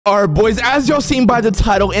All right, boys, as y'all seen by the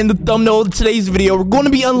title and the thumbnail of today's video, we're going to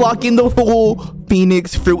be unlocking the full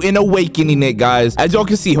Phoenix fruit and awakening it, guys. As y'all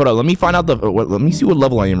can see, hold on, let me find out let me see what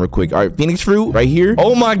level I am real quick. All right, Phoenix fruit right here.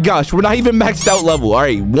 Oh my gosh, we're not even maxed out level. All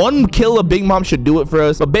right, one kill of Big Mom should do it for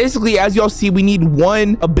us. But basically, as y'all see, we need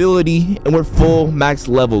one ability and we're full max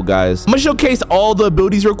level, guys. I'm gonna showcase all the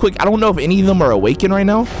abilities real quick. I don't know if any of them are awakened right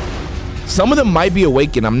now. Some of them might be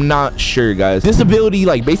awakened. I'm not sure, guys. This ability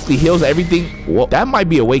like basically heals everything. Whoa, that might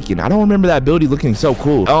be awakened. I don't remember that ability looking so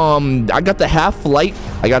cool. I got the half flight.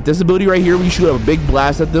 I got this ability right here where you shoot a big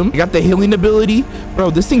blast at them. I got the healing ability.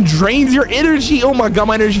 Bro, this thing drains your energy. Oh my god,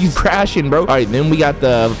 my energy is crashing, bro. All right, then we got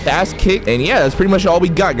the fast kick. And yeah, that's pretty much all we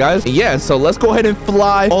got, guys. And yeah, so let's go ahead and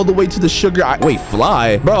fly all the way to the sugar. Wait,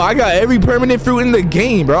 fly? Bro, I got every permanent fruit in the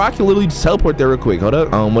game, bro. I can literally just teleport there real quick. Hold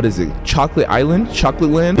up. What is it? Chocolate Island?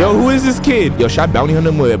 Chocolate Land? Yo, who is this kid? Yo, should I bounty hunt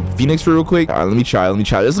him with Phoenix fruit real quick? All right, let me try.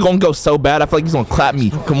 This is gonna go so bad. I feel like he's gonna clap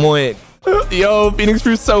me. Come on. Yo, Phoenix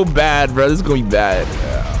fruit's so bad, bro. This is gonna be bad.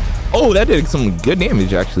 Oh, that did some good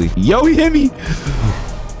damage, actually. Yo, he hit me.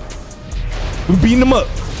 We beating him up.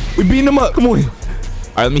 We beating him up. Come on. All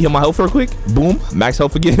right, let me heal my health real quick. Boom. Max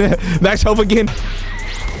health again. Max health again.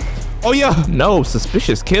 Oh, yeah. No,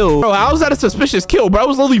 suspicious kill. Bro, how is that a suspicious kill, bro? I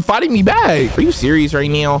was literally fighting me back. Are you serious right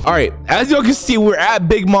now? All right. As y'all can see, we're at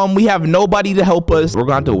Big Mom. We have nobody to help us. We're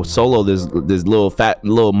going to have to solo this little fat,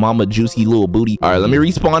 little mama juicy little booty. All right, let me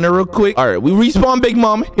respawn her real quick. All right, we respawn Big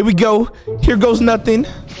Mom. Here we go. Here goes nothing.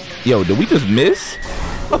 Yo, did we just miss?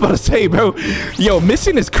 I'm about to say, bro. Yo,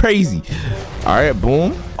 missing is crazy. All right,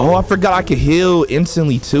 boom. Oh, I forgot I could heal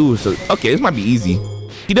instantly, too. So, okay, this might be easy.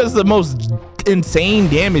 He does the most insane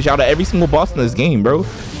damage out of every single boss in this game, bro.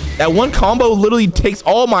 That one combo literally takes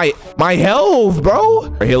all my health, bro.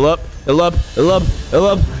 Right, heal up, heal up, heal up, heal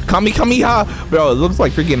up. Kami-ha. Bro, it looks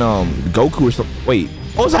like freaking Goku or something. Wait.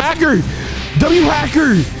 Oh, it's a hacker. W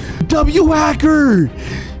hacker.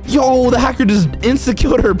 Yo, the hacker just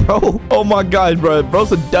insta-killed her, bro. Oh my god, bro.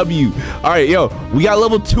 Bro's a W. All right, yo, we got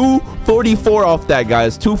level 244 off that,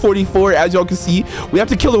 guys. 244, as y'all can see. We have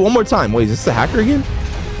to kill her one more time. Wait, is this a hacker again?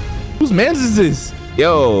 Whose mans is this?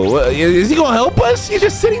 Yo, is he gonna help us? He's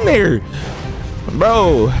just sitting there.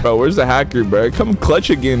 Bro, where's the hacker, bro? Come clutch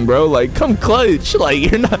again, bro. Like, come clutch.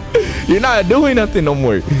 Like, you're not doing nothing no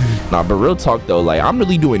more. Nah, but real talk though, like, I'm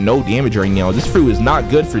really doing no damage right now. This fruit is not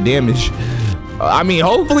good for damage. I mean,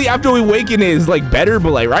 hopefully after we awaken it is like better,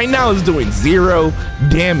 but like right now it's doing 0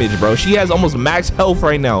 damage, bro. She has almost max health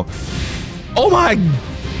right now. Oh my,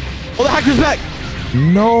 oh, the hacker's back.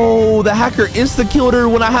 No, the hacker insta-killed her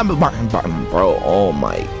when I had bro. Oh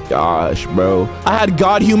my gosh, bro. I had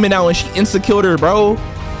God human out and she insta-killed her, bro. All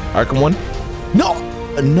right, come on.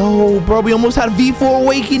 No, bro, we almost had V4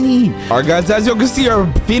 awakening. All right, guys, as you can see,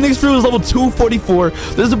 our Phoenix fruit is level 244.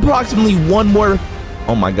 There's approximately one more.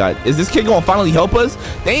 Oh my god, is this kid gonna finally help us?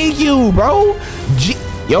 Thank you, bro.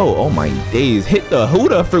 Yo, oh my days, hit the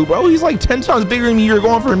Huda fruit, bro. He's like 10 times bigger than you're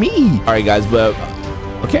going for me. All right, guys, but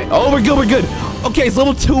okay. Oh, we're good. Okay, it's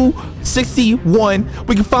level 261.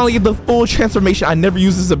 We can finally get the full transformation. I never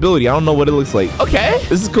used this ability. I don't know what it looks like. Okay,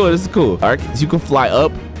 this is cool. All right, so you can fly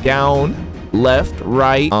up, down, left,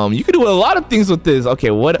 right. You can do a lot of things with this. Okay,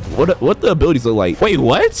 what the abilities look like? Wait,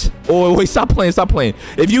 what? Oh wait, stop playing.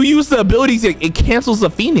 If you use the abilities, it cancels the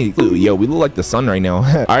Phoenix. Ooh, yo, we look like the sun right now.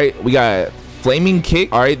 All right, we got flaming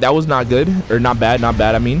kick. All right, that was not good, or not bad.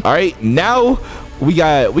 I mean, all right, now we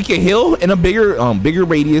can heal in a bigger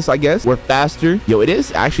radius, I guess. We're faster. Yo, it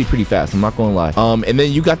is actually pretty fast, I'm not gonna lie. And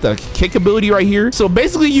then you got the kick ability right here. So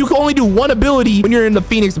basically you can only do one ability when you're in the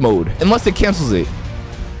Phoenix mode, unless it cancels it.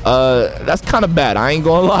 That's kind of bad, I ain't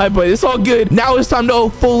gonna lie, but it's all good. Now it's time to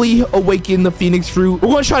fully awaken the Phoenix fruit. We're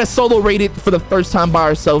gonna try to solo raid it for the first time by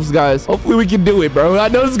ourselves, guys. Hopefully we can do it, bro. I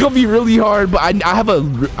know this is gonna be really hard, but I have a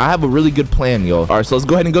really good plan, yo. All right, so let's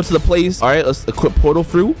go ahead and go to the place. All right, let's equip portal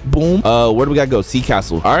fruit. Boom. Where do we gotta go? Sea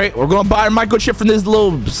castle. All right, we're gonna buy a microchip from this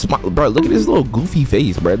little bro. Look at this little goofy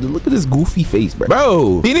face, bro. Look at this goofy face,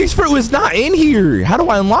 bro. Phoenix fruit is not in here. How do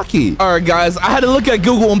I unlock it? All right, guys, I had to look at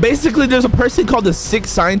Google, and basically there's a person called the 6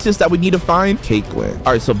 scientist that we need to find. Cakeland.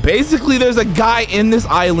 All right, so basically there's a guy in this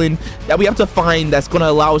island that we have to find that's gonna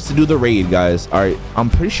allow us to do the raid, guys. All right, I'm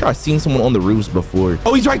pretty sure I've seen someone on the roofs before.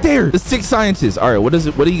 Oh, he's right there, the 6 scientist. All right, what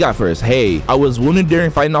do you got for us? Hey, I was wounded during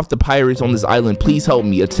fighting off the pirates on this island. Please help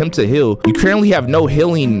me. Attempt to heal. You currently have no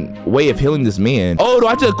way of healing this man. Oh, do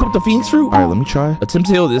I have to equip the Phoenix fruit? All right, let me try. Attempt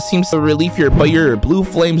to heal. This seems to relieve but your blue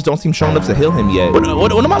flames don't seem strong enough to heal him yet. What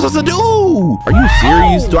am I supposed to do? Are you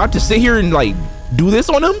serious? Do I have to sit here and like do this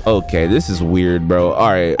on him? Okay, this is weird, bro. All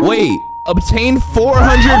right, wait. Obtain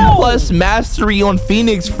 400 plus mastery on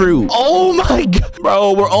Phoenix fruit. Oh my god,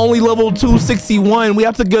 bro, we're only level 261. We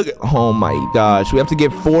have to get, oh my gosh, we have to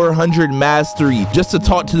get 400 mastery just to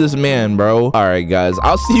talk to this man, bro. All right, guys,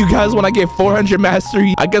 I'll see you guys when I get 400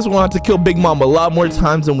 mastery. I guess we'll have to kill Big Mom a lot more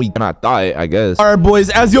times than we thought, I guess. All right,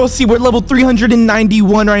 boys, as you'll see, we're level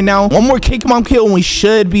 391 right now. One more Cake Mom kill and we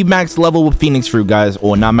should be max level with Phoenix fruit, guys.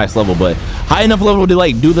 Or not max level, but high enough level to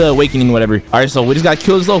like do the awakening, whatever. All right, so we just gotta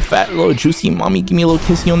kill this little fat little juicy mommy. Give me a little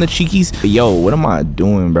kissy on the cheekies. But yo, what am I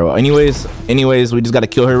doing, bro? Anyways, we just gotta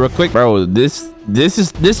kill her real quick, bro. This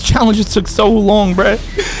challenge just took so long, bro.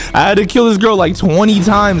 I had to kill this girl like 20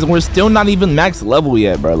 times and we're still not even max level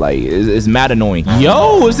yet, bro. Like, it's mad annoying.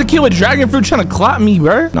 Yo, it's the kid with dragon fruit trying to clap me,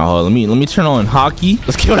 bro. No, let me turn on hockey.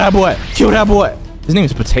 Let's kill that boy. Kill that boy. His name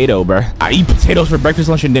is Potato, bro. I eat potatoes for breakfast,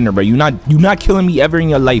 lunch, and dinner, bro. You not killing me ever in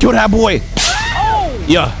your life. Kill that boy. Oh.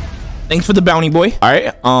 Yeah. Thanks for the bounty, boy. All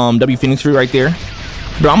right. W Phoenix fruit right there.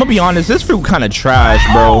 Bro, I'm gonna be honest, this fruit kind of trash,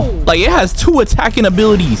 bro. Like, it has 2 attacking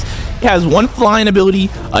abilities. It has 1 flying ability,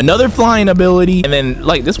 another flying ability, and then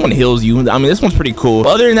like this one heals you. I mean, this one's pretty cool.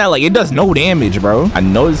 But other than that, like, it does no damage, bro. I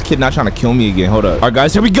know this kid not trying to kill me again. Hold up. All right,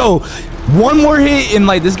 guys, here we go. 1 more hit and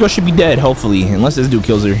like this girl should be dead, hopefully, unless this dude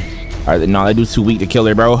kills her. All right, no, that dude's too weak to kill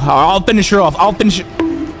her, bro. I'll finish her off. I'll finish it.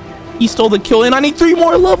 He stole the kill and I need 3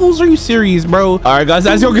 more levels. Are you serious, bro? All right, guys,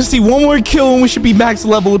 as you can see, 1 more kill and we should be max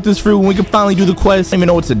level with this fruit and we can finally do the quest. I don't even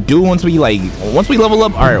know what to do once we level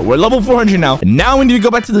up. All right, we're level 400 now. Now we need to go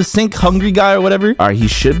back to the sink hungry guy or whatever. All right, he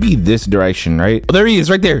should be this direction, right? Oh, there he is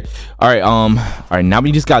right there. All right, now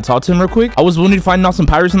we just gotta talk to him real quick. I was wanting to find out some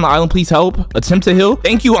pirates on the island. Please help. Attempt to heal.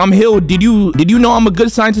 Thank you, I'm healed. Did you know I'm a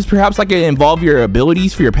good scientist? Perhaps I can involve your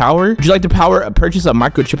abilities for your power. Would you like to purchase a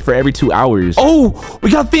microchip for every 2 hours? Oh, we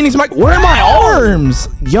got Phoenix mic. Where am I? Arms,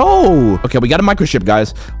 yo. Okay, we got a microchip,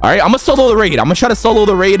 guys. All right, I'm gonna solo the raid. I'm gonna try to solo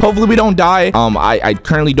the raid. Hopefully we don't die. I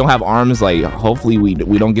currently don't have arms. Like, hopefully we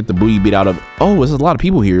don't get the booty beat out of. Oh, there's a lot of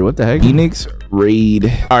people here. What the heck? Phoenix raid.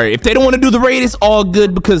 All right, if they don't want to do the raid, it's all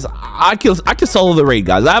good because I can solo the raid,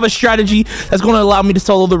 guys. I have a strategy that's going to allow me to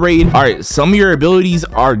solo the raid. All right, some of your abilities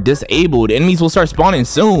are disabled. Enemies will start spawning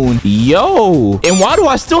soon. Yo, and why do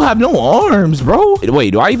I still have no arms, bro?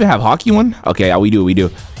 Wait, do I even have hockey one? Okay, yeah, we do.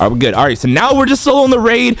 All right, we're good. All right, so now we're just soloing the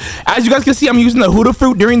raid. As you guys can see, I'm using the Huda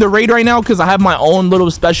fruit during the raid right now because I have my own little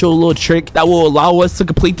special little trick that will allow us to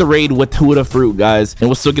complete the raid with Huda fruit, guys, and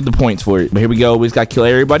we'll still get the points for it. But here we go. We just got to kill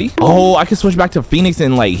everybody. Oh, I can switch back to Phoenix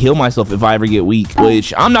and like heal myself if I ever get weak,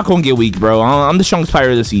 which I'm not gonna get weak, bro. I'm the strongest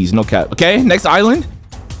pirate of the seas, no cap. Okay, next island.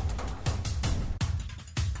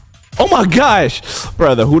 Oh my gosh,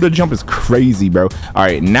 bro, the Huda jump is crazy, bro. All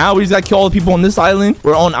right, now we just gotta kill all the people on this island.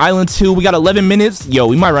 We're on island 2. We got 11 minutes. Yo,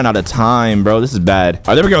 we might run out of time, bro. This is bad. All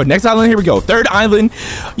right, there we go. Next island, here we go. 3rd island.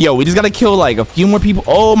 Yo, we just gotta kill like a few more people.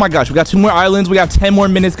 Oh my gosh, we got 2 more islands. We got 10 more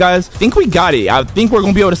minutes, guys. I think we got it. I think we're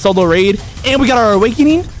gonna be able to solo raid, and we got our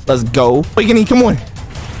awakening. Let's go. Awakening, come on.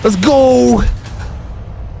 Let's go.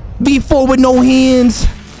 V4 with no hands.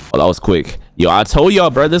 Oh, that was quick. Yo, I told y'all,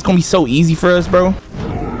 bro, this is gonna be so easy for us, bro.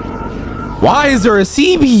 Why is there a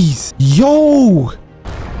CBs? Yo.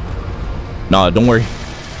 No, don't worry.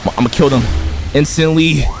 I'm gonna kill them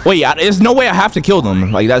instantly. Wait, there's no way I have to kill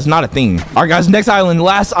them. Like, that's not a thing. All right, guys, next island,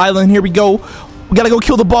 last island. Here we go. We gotta go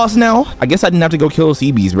kill the boss now. I guess I didn't have to go kill those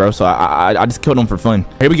CBs, bro. So I just killed them for fun.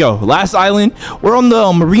 Here we go. Last island. We're on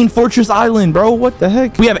the Marine Fortress Island, bro. What the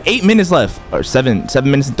heck? We have 8 minutes left. Or 7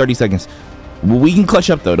 minutes and 30 seconds. We can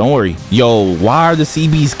clutch up though, don't worry. Yo, why are the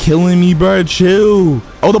CBs killing me, bro? Chill.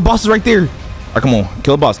 Oh, the boss is right there. All right, come on,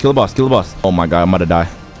 kill the boss, kill the boss, kill the boss. Oh my god, I'm about to die.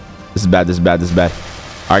 This is bad, this is bad, this is bad.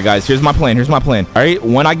 All right, guys, here's my plan, All right,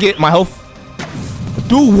 when I get my health.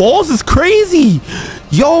 Dude, walls is crazy.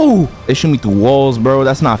 Yo, they shoot me through walls, bro.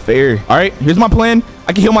 That's not fair. All right, here's my plan.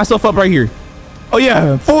 I can heal myself up right here. Oh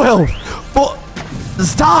yeah, full health.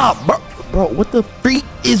 Stop, bro. Bro, what the freak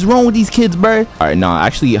is wrong with these kids, bro? All right, no,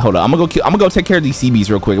 actually, hold on. I'm gonna go take care of these CBs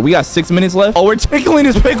real quick. We got 6 minutes left. Oh, we're tickling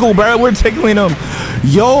his pickle, bro. We're tickling him.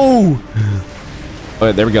 Yo.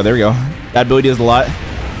 Okay, there we go. That ability does a lot.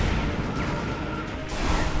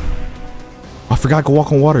 I forgot I could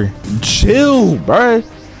walk on water. Chill, bro.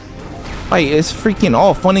 Like, it's freaking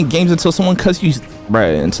all fun and games until someone cuts you, bro.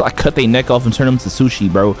 Until I cut their neck off and turn them to sushi,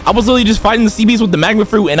 bro. I was literally just fighting the CBs with the magma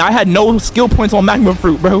fruit, and I had no skill points on magma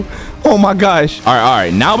fruit, bro. Oh my gosh. All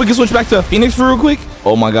right. Now we can switch back to Phoenix fruit real quick.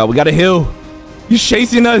 Oh my god, we gotta heal. He's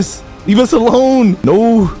chasing us. Leave us alone.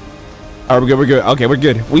 No. All right, we're good. Okay, we're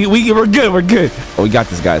good. We're good. Oh, we got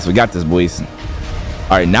this, guys. We got this, boys. All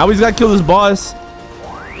right, now we just gotta kill this boss.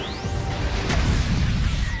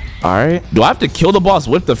 All right. Do I have to kill the boss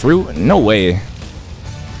with the fruit? No way.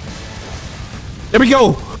 There we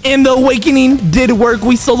go. And the awakening did work.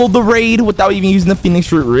 We soloed the raid without even using the Phoenix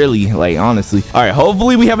fruit, really. Like, honestly. All right,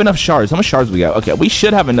 hopefully we have enough shards. How much shards we got? Okay, we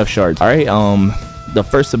should have enough shards. All right, the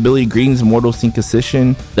first ability, Greetings Mortal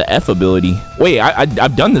Syncosation. The F ability. Wait,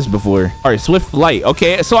 I've done this before. All right, Swift Flight.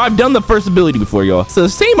 Okay, so I've done the first ability before, y'all. It's the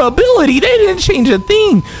same ability. They didn't change a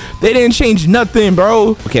thing. They didn't change nothing,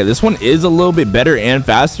 bro. Okay, this one is a little bit better and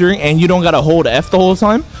faster, and you don't gotta hold F the whole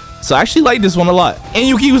time. So I actually like this one a lot. And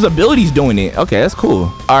you can use abilities doing it. Okay, that's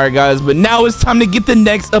cool. All right, guys. But now it's time to get the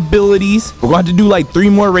next abilities. We're going to have to do like 3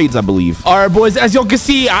 more raids, I believe. All right, boys. As y'all can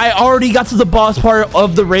see, I already got to the boss part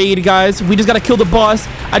of the raid, guys. We just got to kill the boss.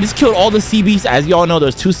 I just killed all the CBs. As y'all know,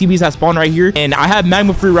 there's 2 CBs that spawn right here. And I have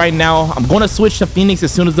magma fruit right now. I'm going to switch to Phoenix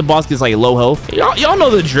as soon as the boss gets like low health. Y'all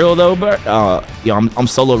know the drill, though. But yo, I'm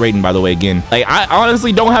solo raiding, by the way, again. Like, I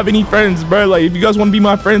honestly don't have any friends, bro. Like, if you guys want to be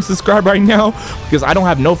my friends, subscribe right now. Because I don't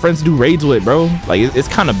have no friends to do raids with, bro. Like, it's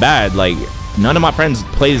kind of bad. Like, none of my friends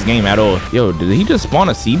play this game at all. Yo, did he just spawn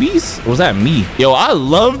a CBs? Or was that me? Yo, I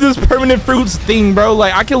love this permanent fruits thing, bro.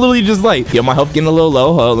 Like, I can literally just like, yo, my health getting a little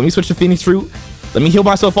low. Let me switch to Phoenix fruit. Let me heal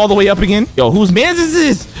myself all the way up again. Yo, whose man's is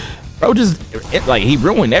this? Bro, like, he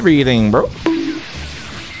ruined everything, bro.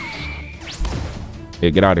 Yeah,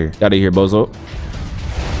 get out of here. Get out of here, bozo.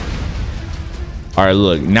 All right,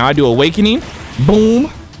 look. Now I do awakening.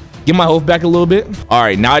 Boom. Get my health back a little bit. All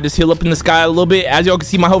right, now I just heal up in the sky a little bit. As y'all can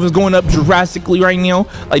see, my health is going up drastically right now,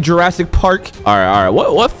 like Jurassic Park. All right.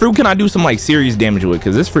 What fruit can I do some like serious damage with?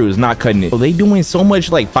 Because this fruit is not cutting it. Oh, they doing so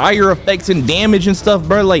much like fire effects and damage and stuff,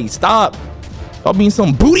 bro. Like, stop. Y'all being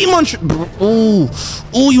some booty munch. Ooh,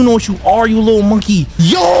 you know what you are, you little monkey.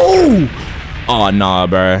 Yo. Oh, nah,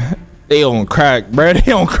 bro. They on crack, bro.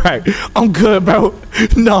 They on crack. I'm good, bro.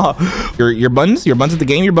 Nah. Your buns at the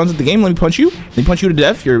game. Your buns at the game. Let me punch you. Let me punch you to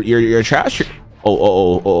death. You're trash.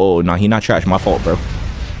 Oh. Nah, he not trash. My fault, bro.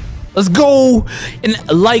 Let's go. And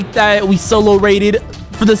like that, we solo raided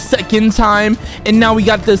for the 2nd time, and now we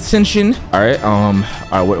got the ascension. All right.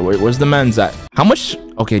 Where's the men's at? How much?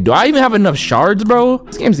 Okay, do I even have enough shards, bro?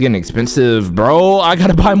 This game's getting expensive, bro. I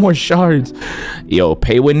gotta buy more shards. Yo,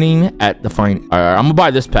 pay winning at the fine. All right, I'm gonna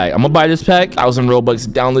buy this pack. 1,000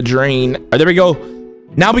 Robux down the drain. All right, there we go.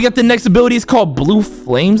 Now we got the next ability. It's called Blue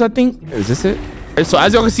Flames, I think. Is this it? All right, so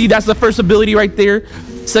as y'all can see, that's the first ability right there.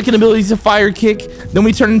 Second ability is a fire kick. Then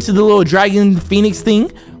we turn into the little dragon phoenix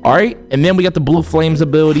thing. All right, and then we got the Blue Flames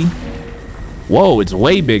ability. Whoa, it's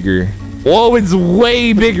way bigger. Whoa, it's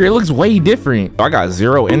way bigger. It looks way different. I got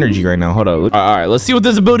 0 energy right now. Hold up. All right, let's see what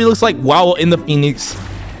this ability looks like while in the Phoenix.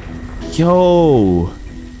 Yo,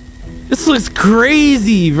 this looks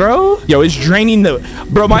crazy, bro. Yo, it's draining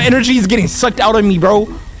bro, my energy is getting sucked out of me, bro.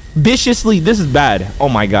 Viciously. This is bad. Oh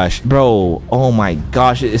my gosh, bro. Oh my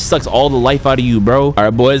gosh, it sucks all the life out of you, bro. All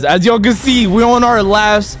right, boys, as y'all can see, we're on our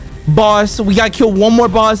last boss. We gotta kill 1 more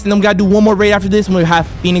boss, and then we gotta do 1 more raid after this, and we have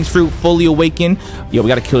Phoenix fruit fully awakened. Yo, we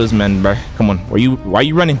gotta kill this man, bro. Come on. Why are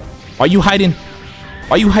you running? Why are you hiding?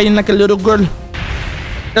 Why are you hiding like a little girl?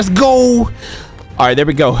 Let's go. All right, there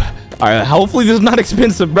we go. All right, hopefully this is not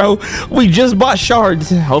expensive, bro. We just bought shards.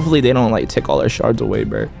 Hopefully they don't like take all our shards away,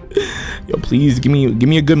 bro. Yo, please give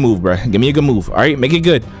me a good move, bro. Give me a good move. All right, make it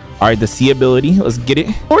good. All right, the C ability. Let's get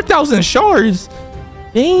it. 4,000 shards.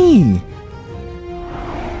 Dang.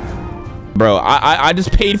 Bro, I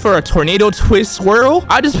just paid for a tornado twist swirl.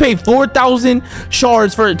 I just paid 4,000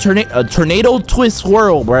 shards for a tornado twist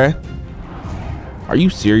swirl, bro. Are you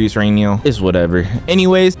serious right now? It's whatever.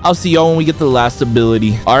 Anyways, I'll see y'all when we get the last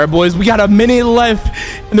ability. All right, boys, we got a minute left,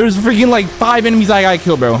 and there's freaking like 5 enemies I gotta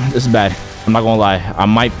kill, bro. This is bad. I'm not gonna lie. I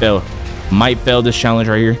might fail this challenge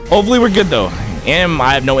right here. Hopefully we're good though. And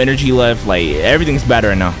I have no energy left. Like, everything's bad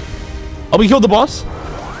right now. Oh, we killed the boss.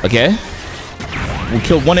 Okay. We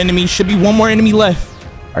killed 1 enemy. Should be 1 more enemy left.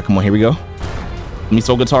 All right, come on. Here we go. Let me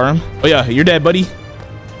soul guitar him. Oh yeah, you're dead, buddy.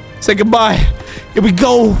 Say goodbye. Here we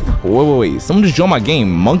go. Wait. Someone just joined my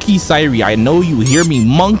game. Monkey Syrie. I know you hear me.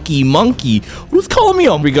 Monkey. Who's calling me?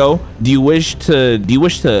 Here we go. Do you wish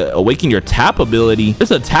to awaken your tap ability?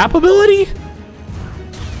 It's a tap ability?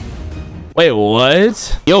 Wait,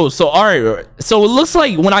 what? Yo, so all right. So it looks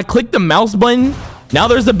like when I click the mouse button, now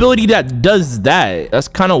there's the ability that does that. That's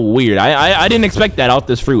kind of weird. I didn't expect that out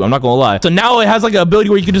this fruit. I'm not gonna lie. So now it has like an ability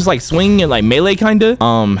where you can just like swing and like melee kind of.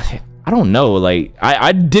 I don't know. Like,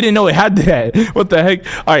 I didn't know it had that. What the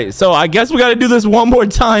heck? All right, so I guess we got to do this 1 more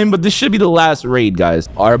time, but this should be the last raid, guys.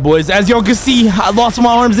 All right, boys. As y'all can see, I lost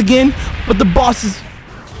my arms again, but the boss is...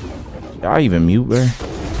 I even mute, bro.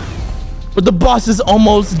 But the boss is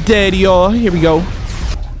almost dead, y'all. Here we go.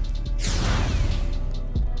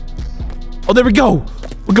 Oh, there we go.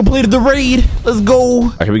 We completed the raid. Let's go. All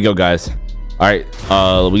right, here we go, guys. All All right,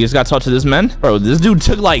 we just got to talk to this man. Bro, this dude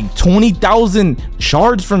took like 20,000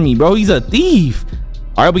 shards from me, bro. He's a thief.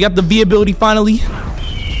 All right, we got the V ability finally.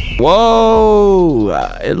 Whoa,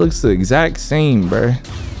 it looks the exact same, bro.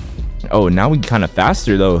 Oh, now we kind of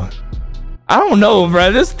faster though. I don't know,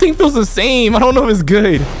 bro. This thing feels the same. I don't know if it's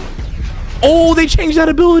good. Oh, they changed that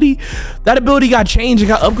ability. That ability got changed. It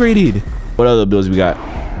got upgraded. What other abilities we got?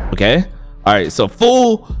 Okay. All right, so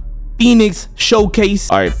full Phoenix showcase.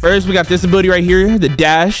 All right, first we got this ability right here, the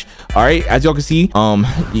dash. All right, as y'all can see,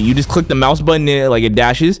 you just click the mouse button and like it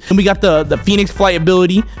dashes. And we got the Phoenix flight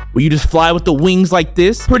ability where you just fly with the wings like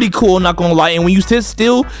this. Pretty cool, not gonna lie. And when you sit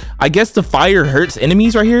still, I guess the fire hurts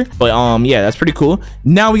enemies right here, but yeah, that's pretty cool.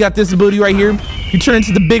 Now we got this ability right here. You turn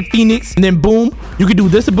into the big Phoenix and then boom, you can do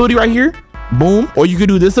this ability right here, boom, or you could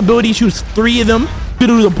do this ability, choose 3 of them. You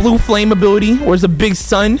can do the blue flame ability, or it's a big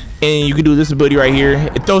sun, and you can do this ability right here.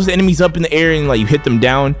 It throws the enemies up in the air and like you hit them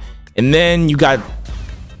down. And then you got,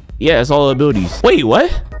 yeah, that's all the abilities. Wait,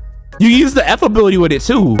 what? You use the F ability with it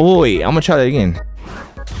too. Oh, wait, I'm gonna try that again.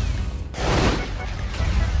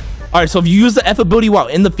 All right, so if you use the F ability while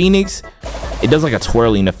in the Phoenix, it does like a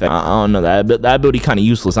twirling effect. I don't know, that ability kind of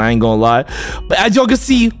useless, I ain't gonna lie. But as y'all can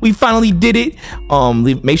see, we finally did it.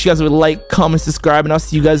 Make sure you guys would like, comment, subscribe, and I'll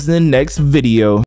see you guys in the next video.